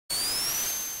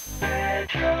This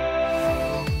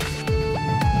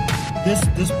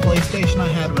PlayStation I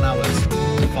had when I was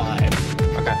 5.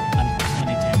 Okay. I'm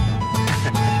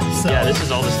 22. So, yeah, this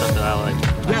is all the stuff that I like.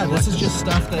 Yeah, this is just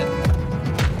stuff that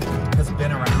has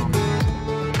been around.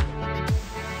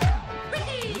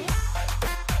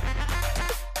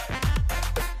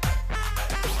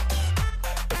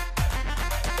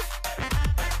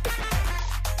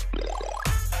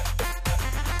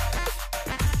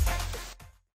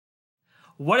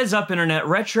 What is up, Internet?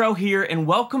 Retro here, and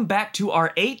welcome back to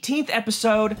our 18th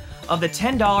episode of the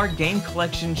 $10 Game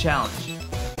Collection Challenge.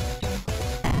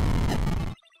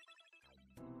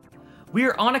 We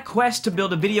are on a quest to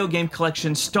build a video game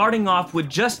collection starting off with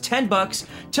just 10 bucks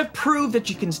to prove that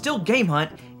you can still game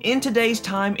hunt in today's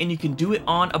time and you can do it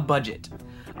on a budget.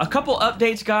 A couple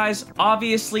updates, guys.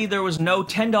 Obviously, there was no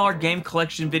 $10 game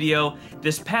collection video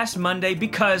this past Monday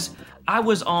because I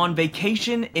was on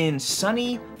vacation in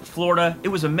sunny Florida. It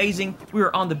was amazing. We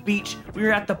were on the beach, we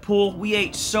were at the pool, we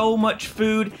ate so much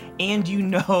food, and you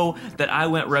know that I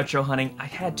went retro hunting. I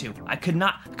had to. I could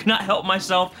not help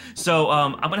myself. So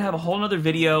I'm gonna have a whole nother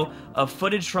video of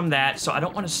footage from that, so I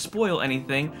don't want to spoil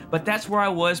anything, but that's where I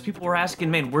was. People were asking,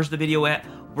 man, where's the video at?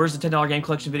 Where's the $10 game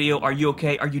collection video? Are you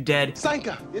okay? Are you dead?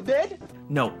 Sanka, you dead?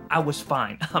 No, I was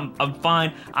fine. I'm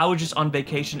fine. I was just on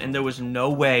vacation and there was no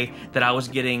way that I was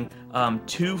getting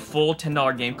 2 full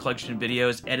 $10 game collection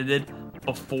videos edited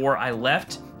before I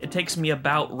left. It takes me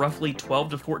about roughly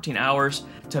 12 to 14 hours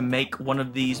to make one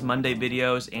of these Monday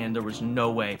videos, and there was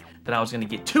no way that I was gonna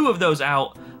get 2 of those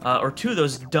out or 2 of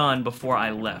those done before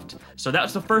I left. So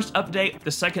that's the first update.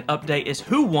 The second update is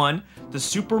who won the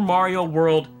Super Mario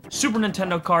World Super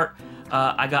Nintendo Kart.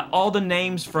 I got all the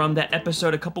names from that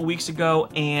episode a couple weeks ago,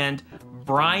 and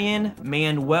Brian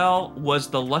Manuel was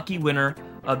the lucky winner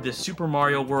of the Super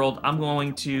Mario World. I'm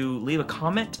going to leave a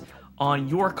comment on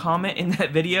your comment in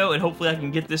that video, and hopefully I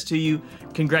can get this to you.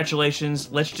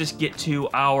 Congratulations. Let's just get to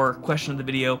our question of the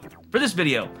video for this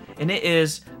video. And it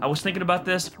is, I was thinking about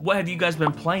this, what have you guys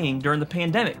been playing during the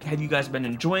pandemic? Have you guys been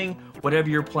enjoying whatever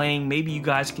you're playing? Maybe you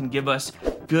guys can give us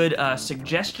good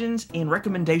suggestions and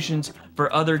recommendations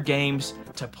for other games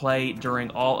to play during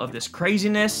all of this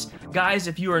craziness. Guys,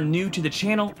 if you are new to the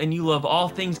channel and you love all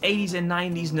things 80s and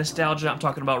 90s nostalgia, I'm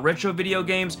talking about retro video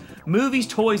games, movies,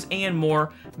 toys, and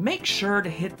more, make sure to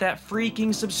hit that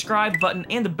freaking subscribe button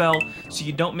and the bell so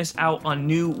you don't miss out on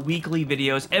new weekly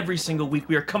videos. Every single week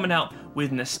we are coming out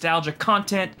with nostalgia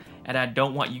content, and I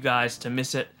don't want you guys to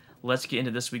miss it. Let's get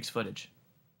into this week's footage.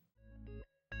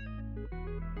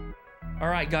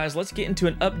 Alright guys, let's get into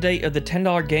an update of the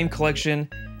 $10 game collection.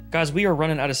 Guys, we are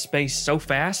running out of space so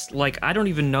fast, like I don't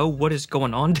even know what is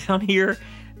going on down here.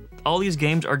 All these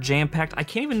games are jam-packed. I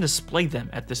can't even display them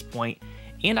at this point,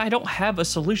 and I don't have a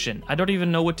solution. I don't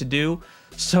even know what to do,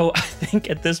 so I think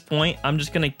at this point I'm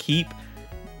just gonna keep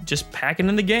just packing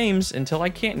in the games until I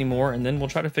can't anymore, and then we'll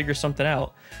try to figure something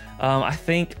out. I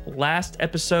think last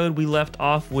episode we left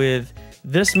off with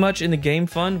this much in the game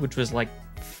fund, which was like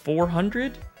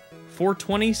 400?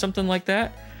 420, something like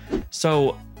that.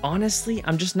 So honestly,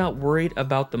 I'm just not worried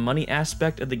about the money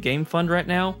aspect of the game fund right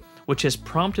now, which has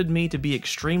prompted me to be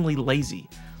extremely lazy.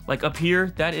 Like up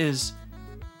here, that is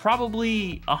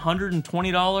probably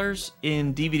 $120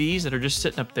 in DVDs that are just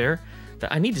sitting up there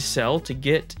that I need to sell to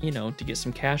get, you know, to get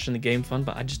some cash in the game fund,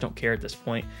 but I just don't care at this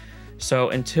point. So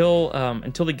until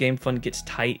the game fund gets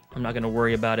tight, I'm not gonna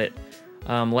worry about it.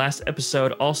 Last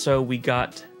episode also, we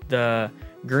got the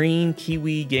green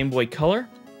Kiwi Game Boy Color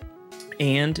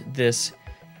and this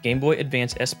Game Boy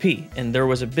Advance SP, and there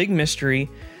was a big mystery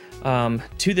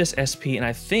to this SP, and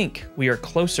I think we are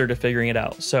closer to figuring it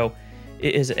out. So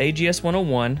it is AGS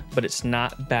 101, but it's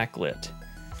not backlit.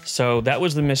 So that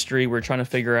was the mystery we're trying to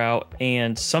figure out,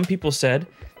 and some people said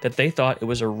that they thought it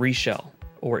was a reshell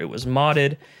or it was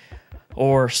modded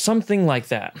or something like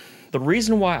that. The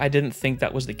reason why I didn't think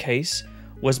that was the case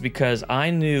was because I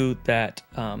knew that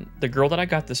the girl that I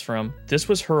got this from, this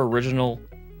was her original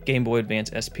Game Boy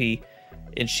Advance SP,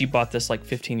 and she bought this like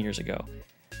 15 years ago.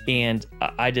 And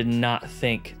I did not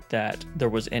think that there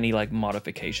was any like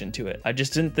modification to it. I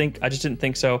just didn't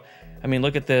think so. I mean,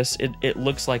 look at this. It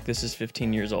looks like this is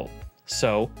 15 years old.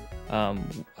 So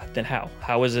then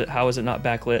how is it not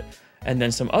backlit? And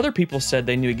then some other people said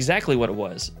they knew exactly what it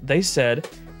was. They said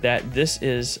that this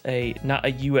is not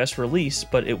a US release,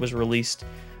 but it was released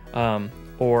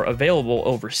or available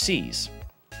overseas.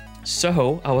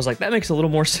 So I was like, that makes a little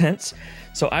more sense.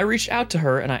 So I reached out to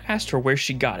her and I asked her where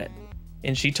she got it.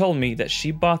 And she told me that she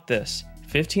bought this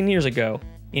 15 years ago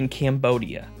in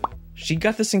Cambodia. She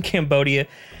got this in Cambodia.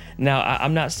 Now,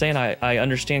 I'm not saying I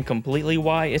understand completely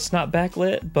why it's not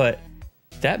backlit, but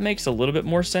That makes a little bit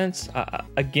more sense.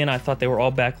 Again, I thought they were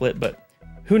all backlit, but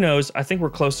who knows? I think we're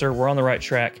closer. We're on the right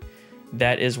track.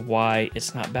 That is why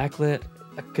it's not backlit.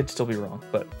 I could still be wrong,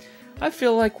 but I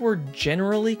feel like we're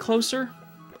generally closer.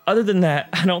 Other than that,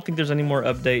 I don't think there's any more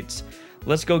updates.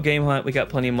 Let's go game hunt. We got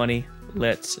plenty of money.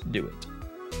 Let's do it.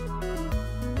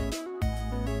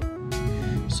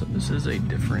 So this is a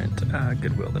different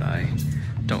Goodwill that I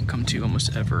don't come to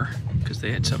almost ever because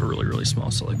they had to have a really, really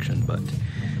small selection, but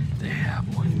they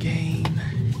have one game,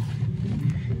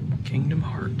 Kingdom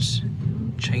Hearts,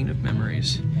 Chain of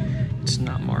Memories. It's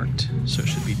not marked, so it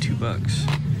should be $2.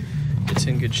 It's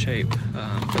in good shape,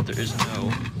 but there is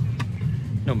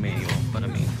no manual, but I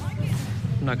mean,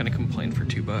 I'm not gonna complain for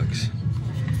 $2.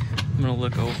 I'm gonna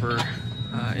look over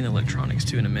in electronics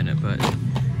too in a minute, but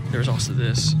there's also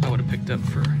this I would have picked up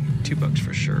for $2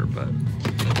 for sure, but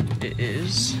it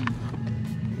is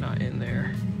not in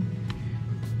there.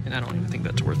 And I don't even think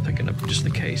that's worth picking up, just the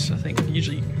case. I think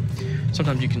usually,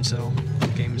 sometimes you can sell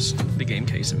the game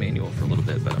case and manual for a little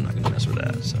bit, but I'm not gonna mess with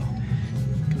that, so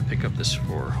I'm gonna pick up this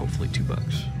for hopefully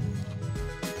 $2.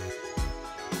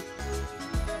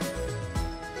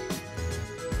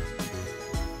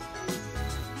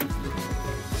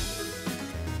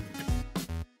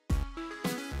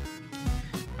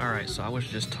 Alright, so I was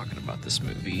just talking about this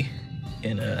movie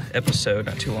in an episode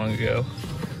not too long ago.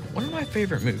 One of my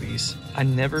favorite movies. I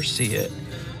never see it.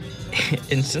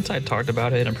 And since I talked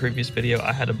about it in a previous video,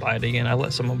 I had to buy it again. I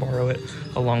let someone borrow it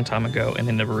a long time ago and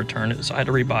they never returned it, so I had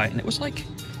to rebuy it. And it was like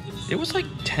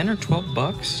 10 or 12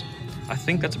 bucks. I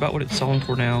think that's about what it's selling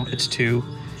for now. It's $2.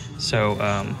 So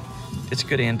it's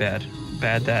good and bad.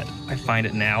 Bad that I find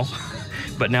it now,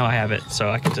 but now I have it, so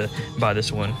I get to buy this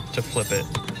one to flip it.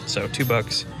 So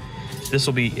 $2. This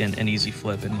will be an easy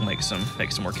flip and make some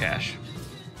more cash.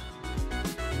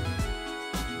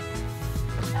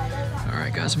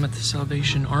 Alright guys, I'm at the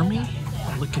Salvation Army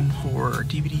looking for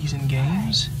DVDs and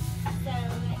games,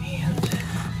 and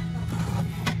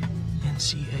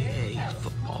NCAA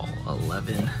Football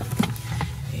 11,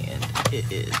 and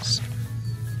it is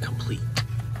complete,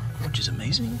 which is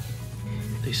amazing.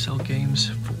 They sell games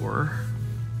for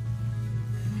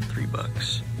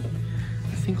 $3.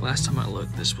 I think last time I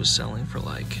looked, this was selling for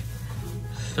like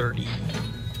 30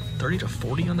 to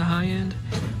 40 on the high end.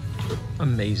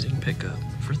 Amazing pickup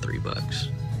for $3.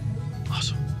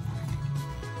 Awesome.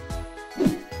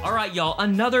 All right, y'all,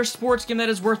 another sports game that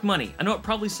is worth money. I know it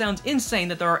probably sounds insane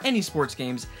that there are any sports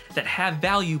games that have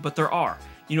value, but there are.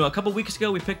 You know, a couple weeks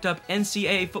ago, we picked up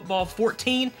NCAA Football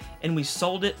 14, and we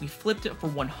sold it. We flipped it for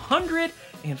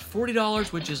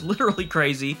 $140, which is literally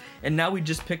crazy. And now we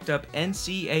just picked up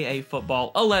NCAA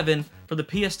Football 11 for the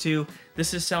PS2.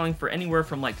 This is selling for anywhere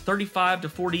from like 35 to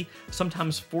 40,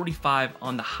 sometimes 45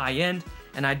 on the high end.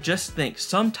 And I just think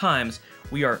sometimes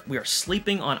we are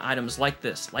sleeping on items like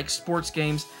this, like sports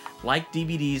games, like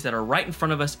DVDs that are right in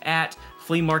front of us at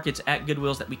flea markets, at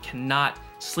Goodwills, that we cannot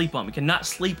sleep on. We cannot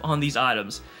sleep on these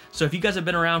items. So if you guys have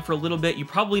been around for a little bit, you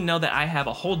probably know that I have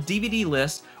a whole DVD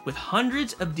list with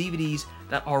hundreds of DVDs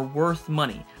that are worth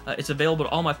money. It's available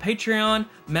to all my Patreon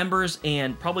members,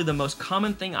 and probably the most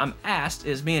common thing I'm asked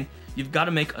is, man, you've got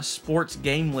to make a sports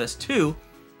game list too.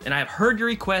 And I have heard your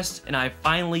requests, and I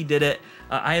finally did it.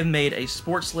 I have made a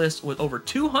sports list with over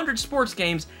 200 sports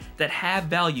games that have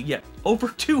value. Yeah, over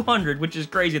 200, which is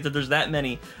crazy that there's that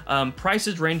many.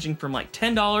 Prices ranging from like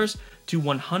 $10 to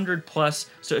 100 plus.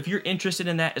 So if you're interested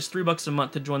in that, it's $3 a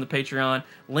month to join the Patreon.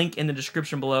 Link in the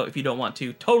description below if you don't want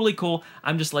to. Totally cool.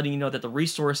 I'm just letting you know that the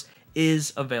resource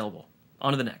is available.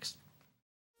 On to the next.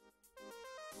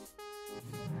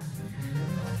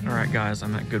 Alright guys,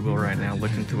 I'm at Goodwill right now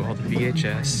looking through all the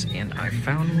VHS, and I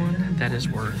found one that is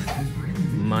worth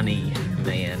money,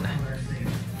 man.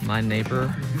 My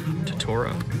Neighbor Totoro,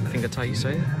 I think that's how you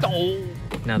say it. Oh.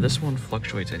 Now this one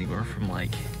fluctuates anywhere from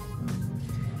like,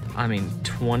 I mean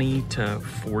 20 to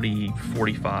 40,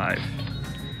 45,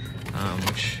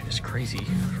 which is crazy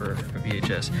for a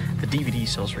VHS. The DVD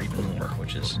sells for even more,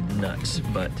 which is nuts,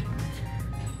 but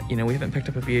you know, we haven't picked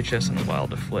up a VHS in a while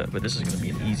to flip, but this is going to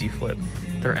be an easy flip.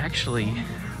 They're actually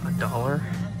 $1.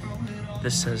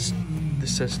 This says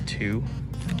 $2.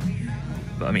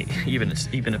 But I mean, even if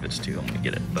it's $2, I'm going to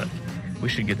get it. But we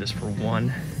should get this for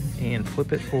 $1 and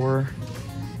flip it for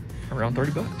around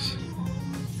 30 bucks.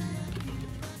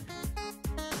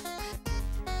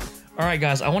 All right,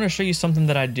 guys, I want to show you something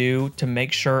that I do to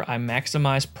make sure I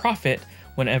maximize profit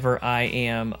whenever I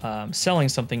am selling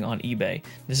something on eBay.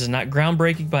 This is not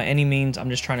groundbreaking by any means. I'm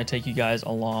just trying to take you guys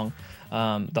along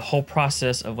the whole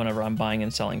process of whenever I'm buying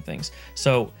and selling things.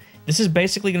 So this is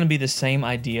basically going to be the same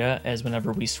idea as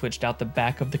whenever we switched out the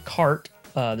back of the cart,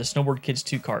 the Snowboard Kids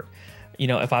 2 cart. you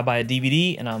know, if I buy a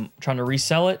DVD and I'm trying to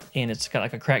resell it and it's got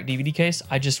like a cracked DVD case,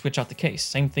 I just switch out the case.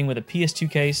 Same thing with a PS2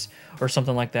 case or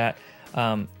something like that.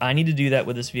 I need to do that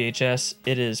with this VHS.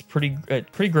 It is pretty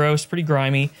gross, pretty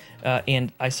grimy,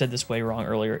 and I said this way wrong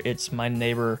earlier. It's My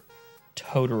Neighbor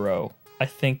Totoro. I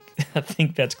think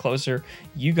that's closer.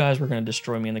 You guys were going to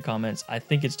destroy me in the comments. I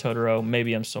think it's Totoro.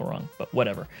 Maybe I'm still wrong, but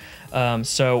whatever.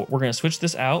 So we're going to switch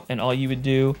this out, and all you would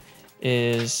do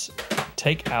is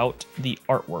take out the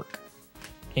artwork.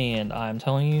 And I'm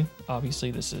telling you, obviously,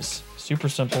 this is super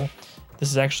simple. This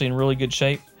is actually in really good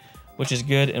shape, which is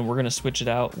good, and we're going to switch it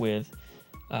out with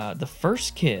The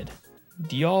First Kid.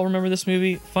 Do y'all remember this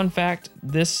movie? Fun fact,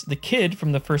 the kid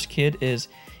from The First Kid is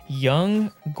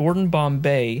young Gordon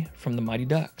Bombay from the Mighty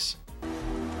Ducks.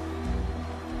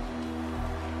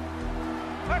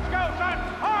 Let's go, son!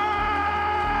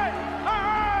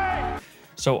 Hurry!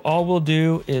 So all we'll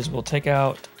do is we'll take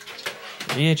out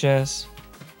VHS,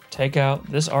 take out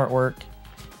this artwork,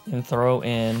 and throw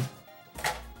in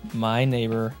My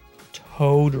Neighbor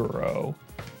Totoro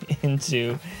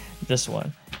into this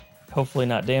one. Hopefully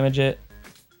not damage it.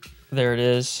 There it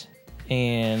is.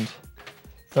 And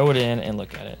throw it in and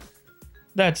look at it.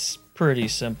 That's pretty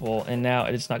simple. And now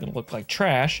it's not going to look like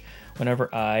trash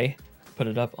whenever I put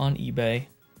it up on eBay.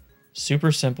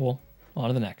 Super simple. On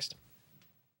to the next.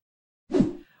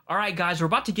 All right, guys, we're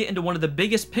about to get into one of the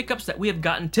biggest pickups that we have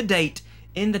gotten to date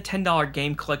in the $10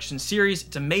 game collection series.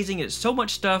 It's amazing. It's so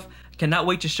much stuff. I cannot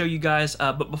wait to show you guys.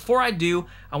 But before I do,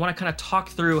 I want to kind of talk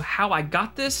through how I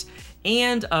got this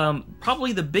and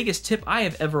probably the biggest tip I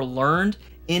have ever learned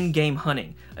in game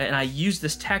hunting. And I use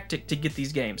this tactic to get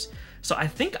these games. So I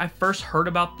think I first heard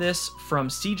about this from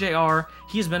SeeJayAres.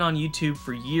 He has been on YouTube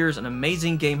for years, an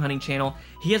amazing game hunting channel.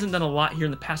 He hasn't done a lot here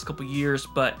in the past couple years,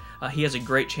 but he has a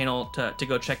great channel to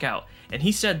go check out. And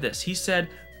he said this, he said,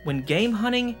 when game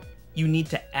hunting, you need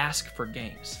to ask for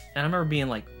games. And I remember being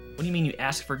like, what do you mean you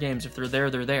ask for games? If they're there,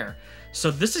 they're there. So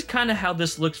this is kind of how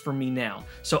this looks for me now.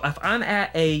 So if I'm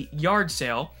at a yard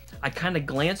sale, I kind of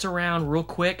glance around real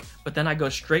quick, but then I go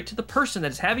straight to the person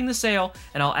that's having the sale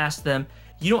and I'll ask them,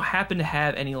 you don't happen to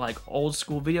have any like old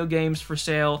school video games for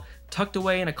sale tucked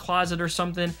away in a closet or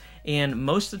something? And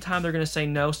most of the time they're going to say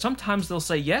no. Sometimes they'll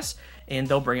say yes and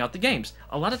they'll bring out the games.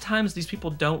 A lot of times these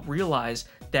people don't realize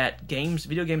that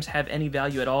video games have any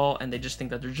value at all and they just think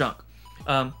that they're junk.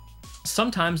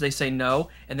 Sometimes they say no,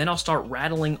 and then I'll start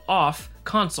rattling off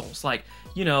consoles, like,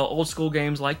 you know, old school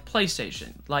games like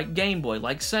PlayStation, like Game Boy,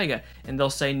 like Sega, and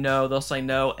they'll say no,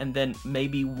 and then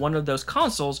maybe one of those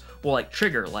consoles will like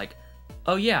trigger, like,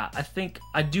 oh yeah, I think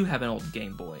I do have an old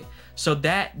Game Boy. So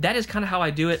that is kind of how I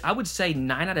do it. I would say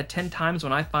 9 out of 10 times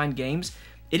when I find games,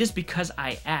 it is because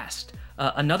I asked.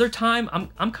 Another time,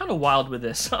 I'm kind of wild with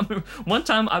this. One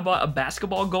time I bought a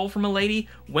basketball goal from a lady,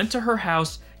 went to her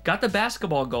house, got the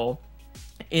basketball goal,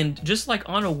 and just like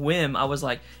on a whim, I was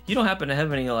like, you don't happen to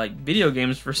have any like video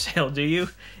games for sale, do you?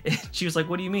 And she was like,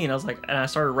 what do you mean? I was like, and I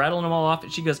started rattling them all off,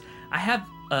 and she goes, I have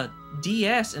a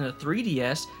DS and a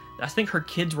 3DS. I think her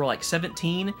kids were like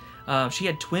 17. She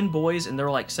had twin boys and they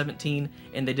were like 17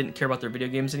 and they didn't care about their video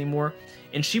games anymore.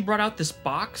 And she brought out this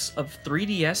box of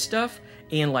 3DS stuff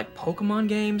and like Pokemon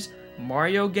games,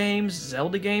 Mario games,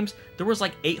 Zelda games. There was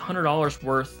like $800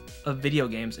 worth of video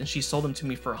games and she sold them to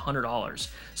me for $100.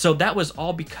 So that was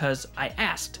all because I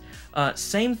asked.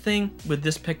 Same thing with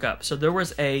this pickup. So there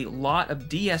was a lot of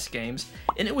DS games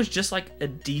and it was just like a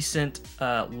decent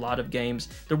lot of games.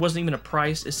 There wasn't even a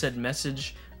price. It said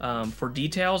message for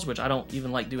details, which I don't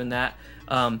even like doing that.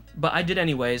 But I did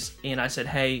anyways, and I said,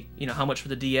 hey, you know, how much for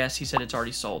the DS? He said it's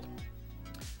already sold.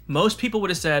 Most people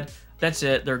would have said, that's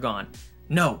it, they're gone.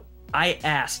 No, I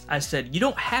asked. I said, you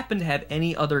don't happen to have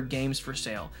any other games for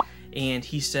sale? And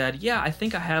he said, yeah, I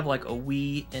think I have like a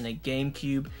Wii and a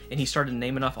GameCube. And he started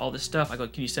naming off all this stuff. I go,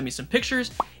 can you send me some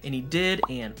pictures? And he did,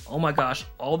 and oh my gosh,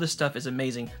 all this stuff is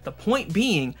amazing. The point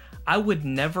being, I would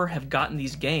never have gotten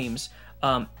these games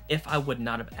if I would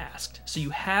not have asked. So you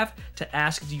have to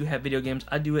ask, do you have video games?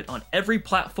 I do it on every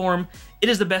platform. It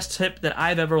is the best tip that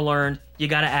I've ever learned. You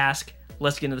gotta ask.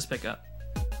 Let's get into this pickup.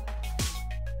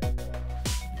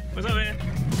 What's up, man?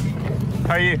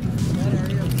 How are you? Good, how are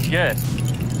you? Good.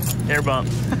 Air bump.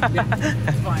 Yeah,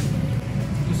 it's fine.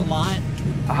 There's a lot.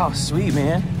 Oh, sweet,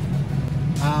 man.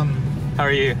 How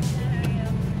are you?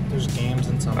 There's games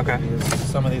in some of these.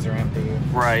 Some of these are empty.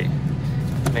 Right.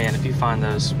 Man, if you find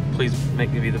those, please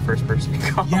make me be the first person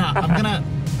to call. Yeah, I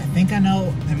think I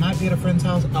know. It might be at a friend's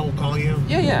house. I will call you.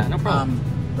 Yeah, no problem.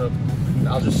 But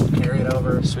I'll just carry it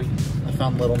over. Sweet. I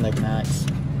found little knickknacks.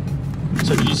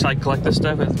 So did you just like collect this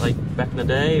stuff like back in the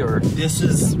day, or? This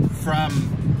is from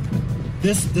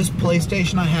this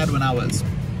PlayStation I had when I was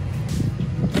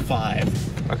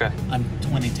 5. Okay. I'm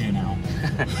 22 now.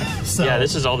 So, yeah,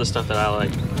 this is all the stuff that I like.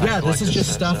 Yeah, this is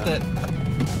just stuff that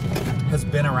has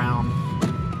been around.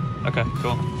 Okay,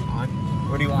 cool.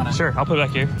 What do you want? Sure, I'll put it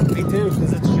back here. Me too,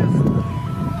 because it's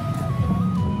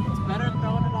better than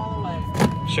throwing it all away.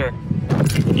 Sure.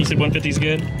 You said 150 is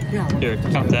good? Yeah. Here,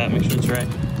 count that, make sure it's right.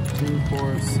 2,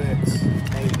 4, 6,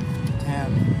 8,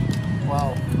 10,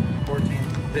 12, 14,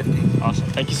 15. Awesome.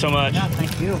 Thank you so much. Yeah,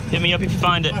 thank you. Hit me up if you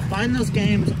find it. I find those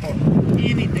games or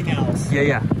anything else.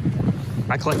 Yeah.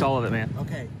 I collect all of it, man.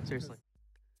 Okay. Seriously.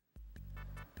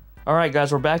 All right,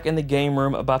 guys, we're back in the game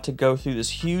room, about to go through this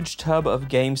huge tub of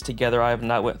games together. I have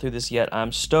not went through this yet.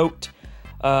 I'm stoked.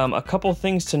 A couple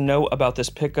things to know about this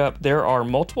pickup. There are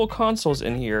multiple consoles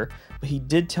in here, but he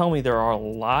did tell me there are a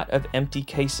lot of empty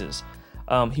cases.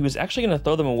 He was actually going to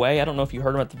throw them away. I don't know if you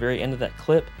heard him at the very end of that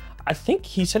clip. I think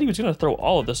he said he was going to throw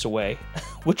all of this away,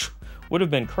 which would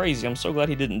have been crazy. I'm so glad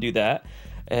he didn't do that,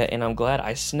 and I'm glad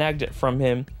I snagged it from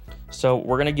him. So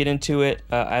we're going to get into it.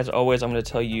 As always, I'm going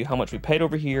to tell you how much we paid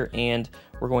over here, and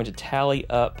we're going to tally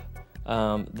up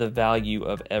the value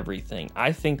of everything.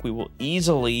 I think we will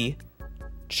easily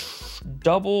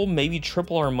double, maybe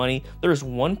triple our money. There's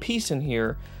one piece in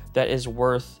here that is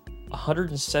worth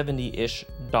 $170-ish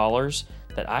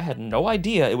that I had no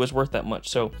idea it was worth that much.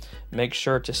 So make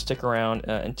sure to stick around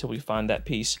until we find that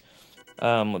piece.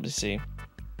 Let me see.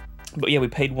 But yeah, we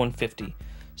paid $150.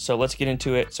 So let's get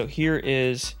into it. So here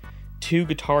is 2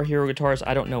 Guitar Hero guitars.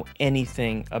 I don't know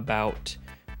anything about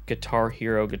Guitar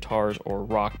Hero guitars or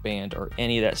Rock Band or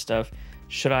any of that stuff.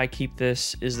 Should I keep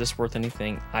this? Is this worth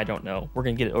anything? I don't know. We're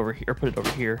gonna get it over here, or put it over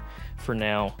here for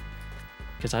now,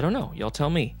 because I don't know. Y'all tell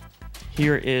me.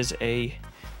 Here is a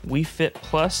Wii Fit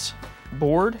Plus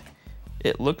board.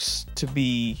 It looks to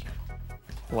be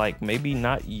like maybe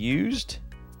not used.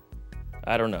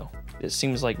 I don't know. It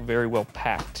seems like very well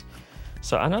packed.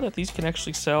 So I know that these can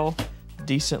actually sell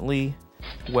decently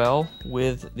well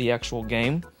with the actual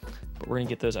game, but we're gonna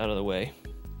get those out of the way.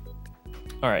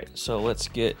 All right, so let's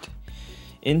get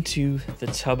into the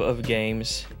tub of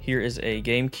games. Here is a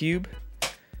GameCube.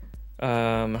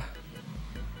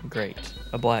 Great,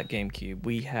 a black GameCube.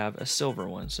 We have a silver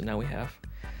one, so now we have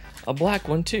a black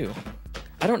one too.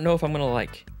 I don't know if I'm gonna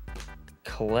like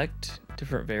collect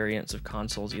different variants of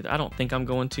consoles either. I don't think I'm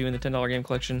going to in the $10 game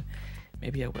collection.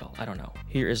 Maybe I will, I don't know.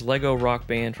 Here is Lego Rock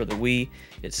Band for the Wii.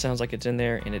 It sounds like it's in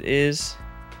there, and it is.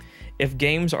 If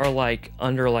games are like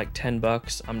under like 10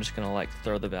 bucks, I'm just gonna like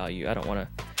throw the value. I don't wanna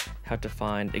have to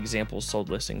find examples sold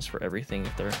listings for everything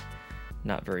if they're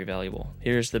not very valuable.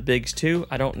 Here's the Bigs 2.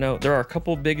 I don't know. There are a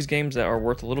couple Bigs games that are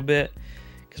worth a little bit,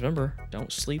 because remember,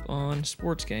 don't sleep on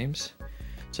sports games.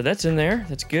 So that's in there,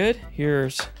 that's good.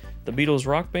 Here's the Beatles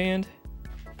Rock Band.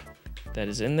 That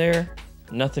is in there.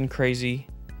 Nothing crazy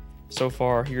so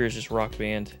far. Here is just Rock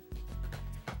Band.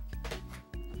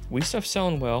 Wii stuff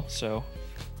selling well, so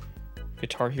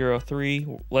Guitar Hero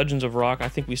 3, Legends of Rock. I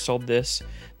think we sold this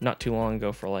not too long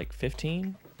ago for like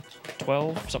 15,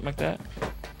 12, something like that.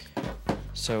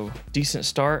 So decent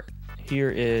start.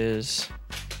 Here is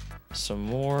some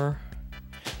more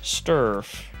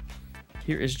Sturf.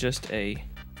 Here is just a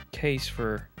case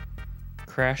for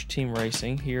Crash Team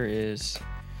Racing. Here is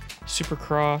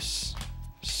Supercross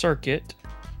Circuit.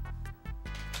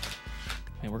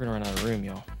 Man, we're gonna run out of room,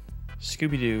 y'all.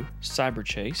 Scooby-Doo Cyber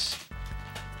Chase.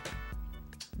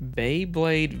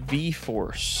 Beyblade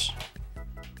V-Force.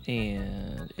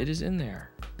 And it is in there.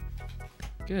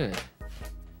 Good.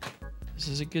 This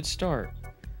is a good start.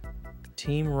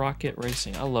 Team Rocket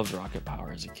Racing. I loved Rocket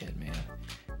Power as a kid, man.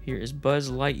 Here is Buzz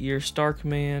Lightyear Star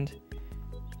Command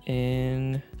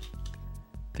in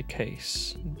the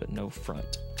case, but no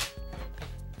front.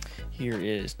 Here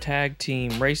is Tag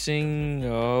Team Racing.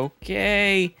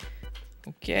 Okay.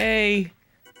 Okay.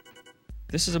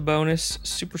 This is a bonus.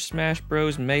 Super Smash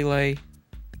Bros. Melee.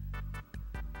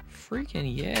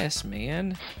 Freaking yes,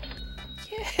 man.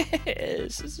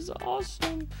 Yes, this is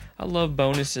awesome. I love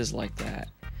bonuses like that.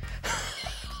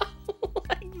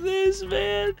 Like this,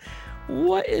 man.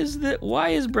 What is that? Why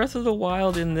is Breath of the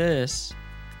Wild in this?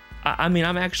 I mean,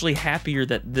 I'm actually happier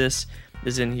that this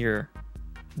is in here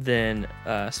than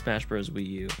Smash Bros. Wii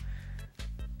U,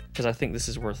 because I think this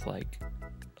is worth like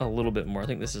a little bit more. I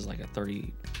think this is like a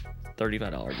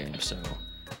 $35 game. So,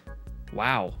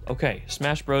 wow. Okay,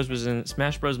 Smash Bros.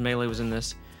 Melee was in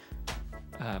this.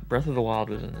 Breath of the Wild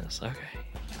was in this. Okay.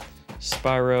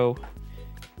 Spyro.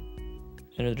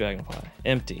 Enter the Dragonfly.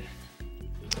 Empty.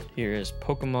 Here is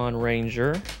Pokemon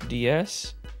Ranger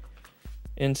DS.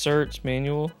 Inserts,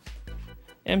 manual.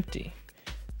 Empty.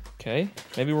 Okay.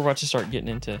 Maybe we're about to start getting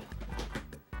into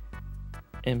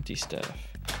empty stuff.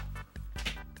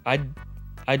 I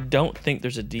I don't think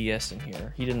there's a DS in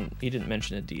here. He didn't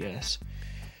mention a DS.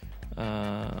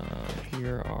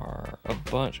 Here are a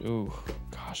bunch. Ooh,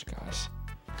 gosh, guys.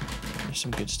 There's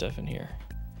some good stuff in here.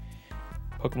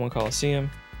 Pokemon Coliseum.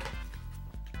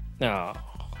 Oh,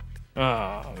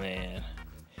 man.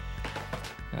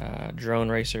 Drone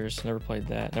Racers. Never played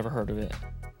that. Never heard of it.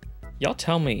 Y'all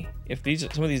tell me if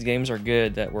some of these games are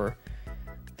good that we're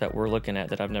looking at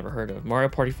that I've never heard of. Mario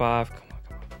Party 5. Come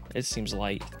on. It seems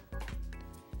light.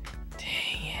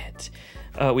 Dang it.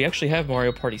 We actually have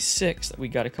Mario Party 6 that we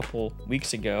got a couple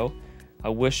weeks ago. I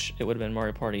wish it would have been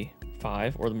Mario Party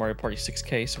 5 or the Mario Party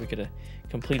 6K so we could have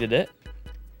completed it.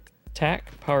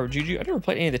 Tak, Power of Juju. I never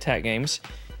played any of the Tak games,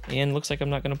 and looks like I'm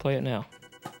not going to play it now.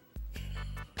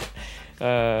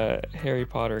 Harry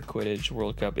Potter Quidditch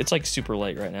World Cup. It's like super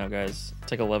late right now, guys.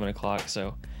 It's like 11 o'clock,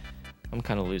 so I'm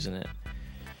kind of losing it.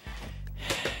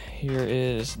 Here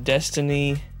is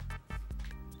Destiny.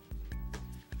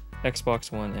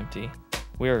 Xbox One empty.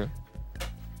 We are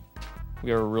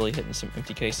really hitting some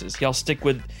empty cases. Y'all stick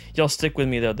with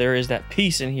me though. There is that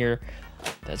piece in here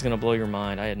that's gonna blow your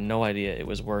mind. I had no idea it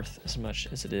was worth as much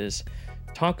as it is.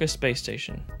 Tonka Space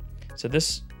Station. So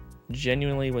this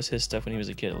genuinely was his stuff when he was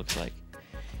a kid, it looks like.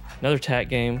 Another Tak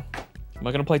game. Am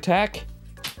I gonna play Tak?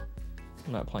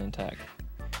 I'm not playing Tak.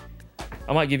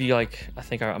 I might give you, like, I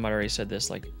think I might already said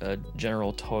this, like a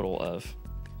general total of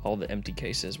all the empty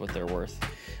cases, what they're worth.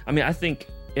 I mean, I think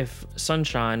if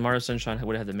Mario Sunshine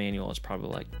would have had the manual, it's probably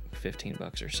like 15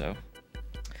 bucks or so.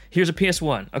 Here's a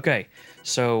PS1. Okay,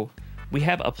 so we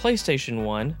have a PlayStation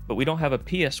 1, but we don't have a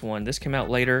PS1. This came out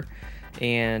later,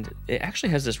 and it actually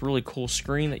has this really cool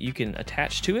screen that you can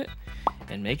attach to it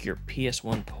and make your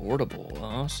PS1 portable.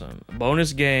 Awesome.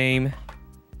 Bonus game.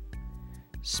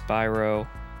 Spyro.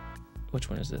 Which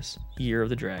one is this? Year of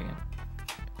the Dragon.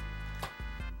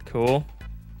 Cool.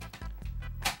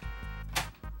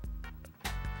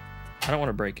 I don't want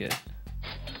to break it.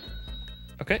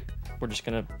 Okay, we're just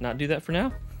gonna not do that for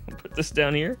now. Put this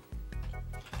down here.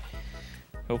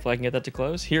 Hopefully I can get that to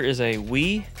close. Here is a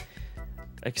Wii.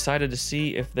 Excited to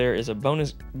see if there is a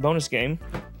bonus game.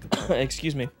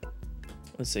 Excuse me.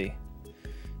 Let's see.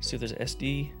 See if there's an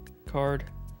SD card.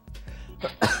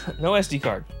 No SD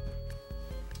card.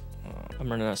 I'm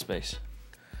running out of space.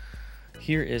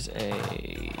 Here is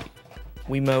a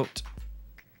Wiimote,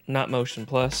 not Motion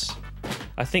Plus.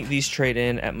 I think these trade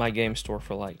in at my game store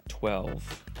for like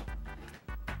 12.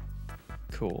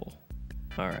 Cool.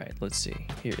 All right, let's see.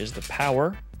 Here is the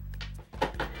power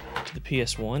to the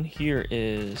PS1. Here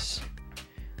is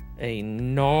a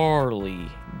gnarly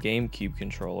GameCube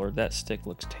controller. That stick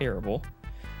looks terrible.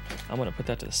 I'm gonna put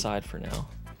that to the side for now.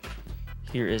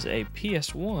 Here is a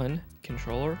PS1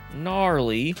 controller.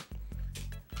 Gnarly.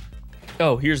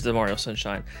 Oh, here's the Mario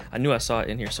Sunshine. I knew I saw it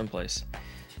in here someplace.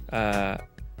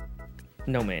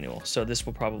 No manual. So this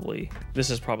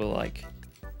is probably like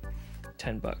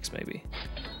 10 bucks maybe.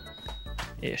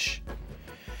 Ish.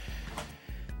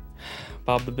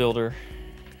 Bob the Builder.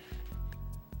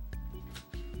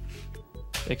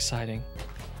 Exciting.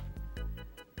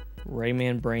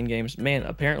 Rayman Brain Games. Man,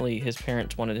 apparently his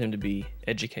parents wanted him to be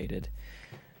educated.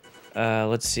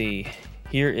 Let's see.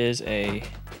 Here is a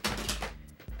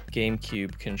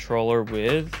GameCube controller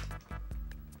with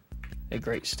a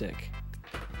great stick.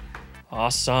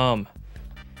 Awesome.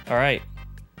 All right.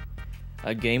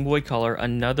 A Game Boy Color,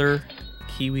 another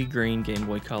Kiwi Green Game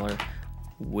Boy Color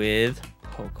with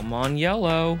Pokemon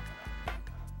Yellow.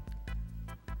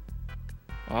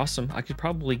 Awesome. I could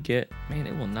probably get, man,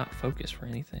 it will not focus for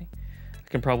anything. I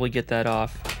can probably get that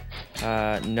off.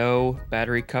 No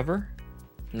battery cover.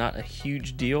 Not a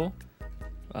huge deal.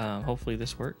 Hopefully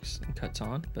this works and cuts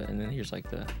on. And then here's like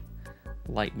the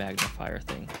light magnifier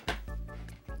thing.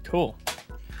 Cool.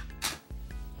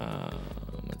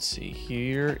 Let's see.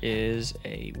 Here is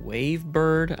a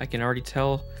Wavebird. I can already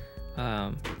tell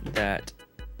that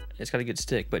it's got a good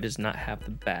stick, but it does not have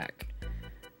the back.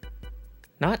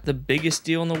 Not the biggest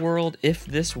deal in the world. If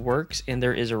this works and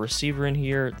there is a receiver in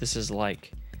here, this is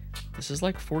like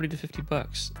 40 to 50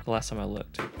 bucks the last time I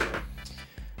looked.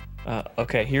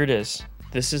 Okay, here it is.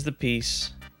 This is the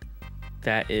piece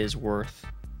that is worth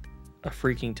a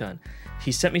freaking ton.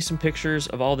 He sent me some pictures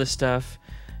of all this stuff.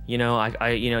 You know,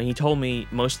 he told me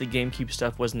most of the GameCube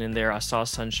stuff wasn't in there. I saw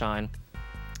Sunshine.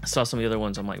 I saw some of the other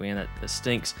ones. I'm like, man, that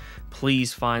stinks.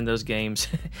 Please find those games.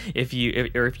 if you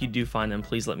do find them,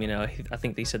 please let me know. I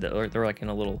think they said that they're like in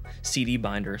a little CD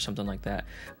binder or something like that.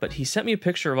 But he sent me a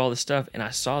picture of all this stuff, and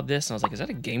I saw this, and I was like, is that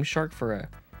a Game Shark for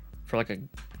like a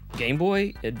Game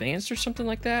Boy Advanced or something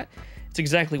like that? It's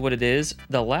exactly what it is.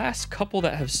 The last couple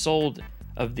that have sold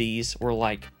of these were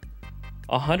like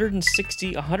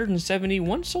 160, 170,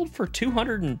 one sold for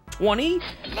 220.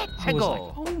 I was like,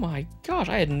 oh my gosh,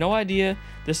 I had no idea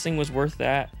this thing was worth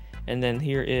that. And then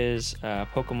here is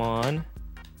Pokemon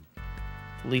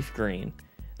Leaf Green.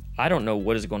 I don't know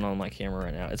what is going on with my camera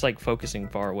right now. It's like focusing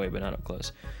far away, but not up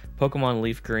close. Pokemon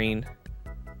Leaf Green.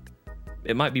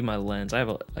 It might be my lens. I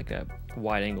have like a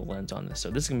wide angle lens on this,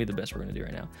 so this is gonna be the best we're gonna do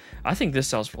right now. I think this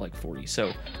sells for like 40.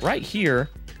 So right here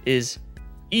is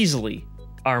easily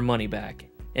our money back,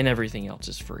 and everything else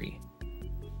is free.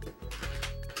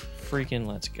 Freaking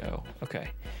let's go. Okay,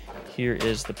 here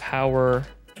is the power.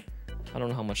 I don't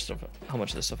know how much of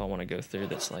this stuff I want to go through.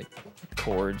 That's like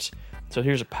cords. So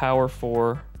here's a power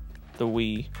for the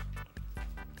Wii.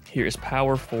 Here is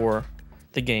power for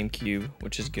the GameCube,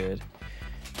 which is good.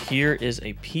 Here is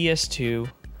a PS2.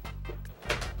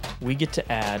 We get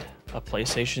to add a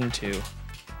PlayStation 2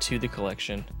 to the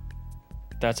collection.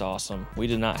 That's awesome. We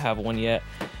did not have one yet.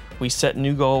 We set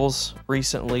new goals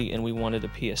recently and we wanted a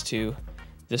PS2.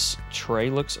 This tray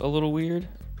looks a little weird.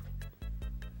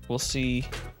 We'll see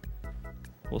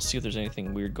if there's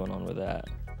anything weird going on with that.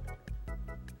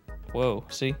 Whoa,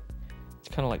 see? It's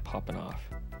kind of like popping off.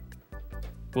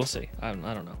 We'll see. I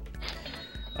don't know.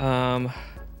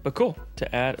 But cool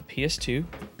to add a PS2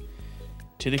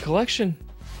 to the collection.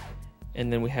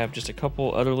 And then we have just a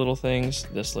couple other little things.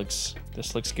 This looks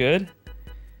good.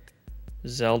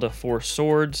 Zelda 4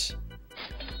 Swords.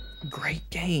 Great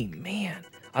game, man.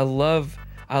 I love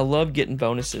getting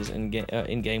bonuses in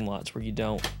game lots where you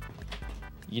don't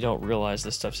realize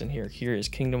this stuff's in here. Here is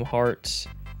Kingdom Hearts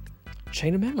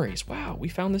Chain of Memories. Wow, we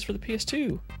found this for the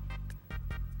PS2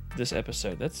 this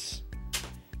episode. That's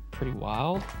pretty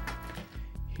wild.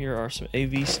 Here are some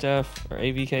AV stuff, or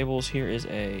AV cables. Here is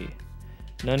a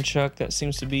nunchuck that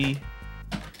seems to be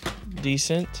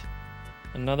decent.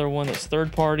 Another one that's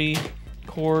third party.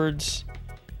 Cords.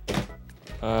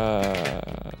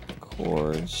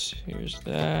 Cords. Here's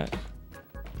that.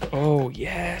 Oh,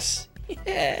 yes.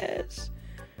 Yes.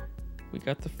 We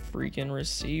got the freaking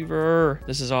receiver.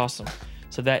 This is awesome.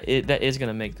 So that is going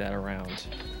to make that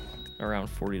around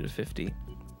 40 to 50.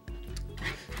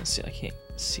 Let's see. I can't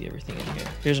see everything in here.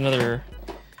 Here's another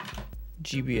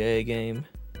GBA game.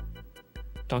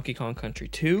 Donkey Kong Country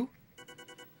 2.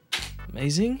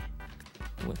 Amazing.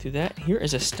 Went through that. Here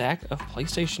is a stack of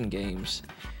PlayStation games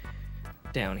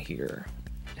down here.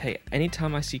 Hey,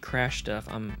 anytime I see Crash stuff,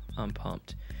 I'm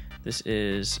pumped. This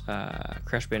is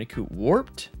Crash Bandicoot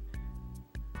Warped.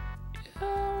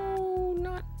 Oh,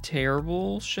 not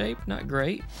terrible shape, not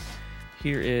great.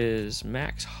 Here is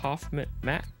Matt Hoffman's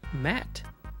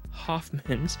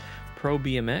Pro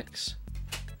BMX.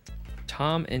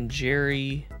 Tom and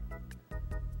Jerry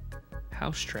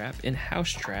Housetrap in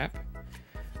Housetrap.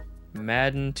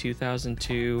 Madden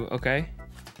 2002. Okay.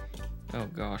 Oh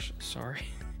gosh, sorry.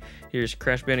 Here's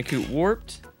Crash Bandicoot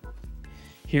Warped.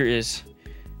 Here is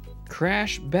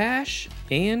Crash Bash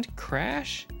and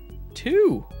Crash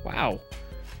 2. Wow.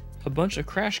 A bunch of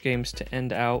Crash games to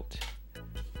end out.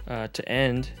 To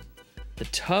end the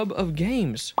tub of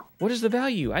games. What is the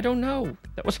value? I don't know.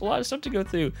 That was a lot of stuff to go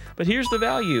through. But here's the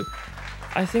value.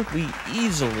 I think we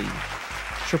easily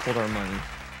tripled our money.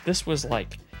 This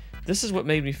is what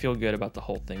made me feel good about the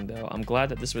whole thing, though. I'm glad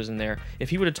that this was in there. If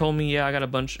he would have told me, yeah, I got a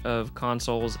bunch of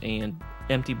consoles and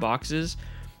empty boxes,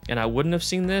 and I wouldn't have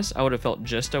seen this, I would have felt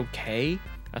just okay.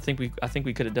 I think we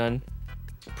could have done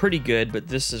pretty good, but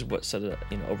this is what set it,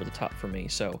 over the top for me.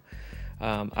 So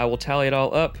I will tally it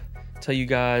all up, tell you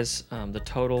guys the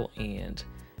total, and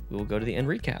we will go to the end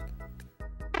recap.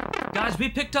 Guys, we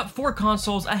picked up 4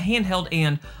 consoles, a handheld,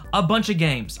 and a bunch of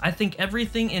games. I think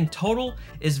everything in total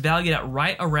is valued at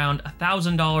right around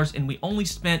 $1,000, and we only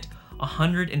spent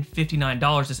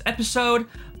 $159 this episode.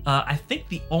 I think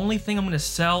the only thing I'm going to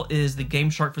sell is the Game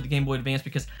Shark for the Game Boy Advance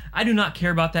because I do not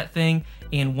care about that thing.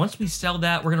 And once we sell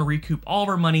that, we're going to recoup all of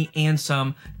our money and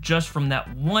some just from that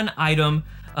one item.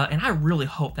 And I really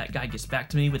hope that guy gets back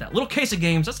to me with that little case of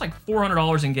games. That's like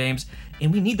 $400 in games,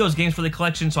 and we need those games for the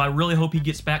collection, so I really hope he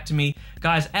gets back to me.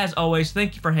 Guys, as always,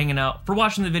 thank you for hanging out, for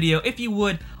watching the video. If you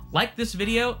would like this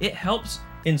video, it helps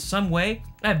in some way.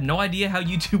 I have no idea how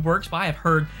YouTube works, but I have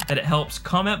heard that it helps.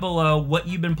 Comment below what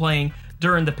you've been playing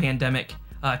during the pandemic.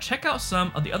 Check out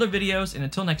some of the other videos, and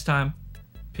until next time,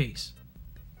 peace.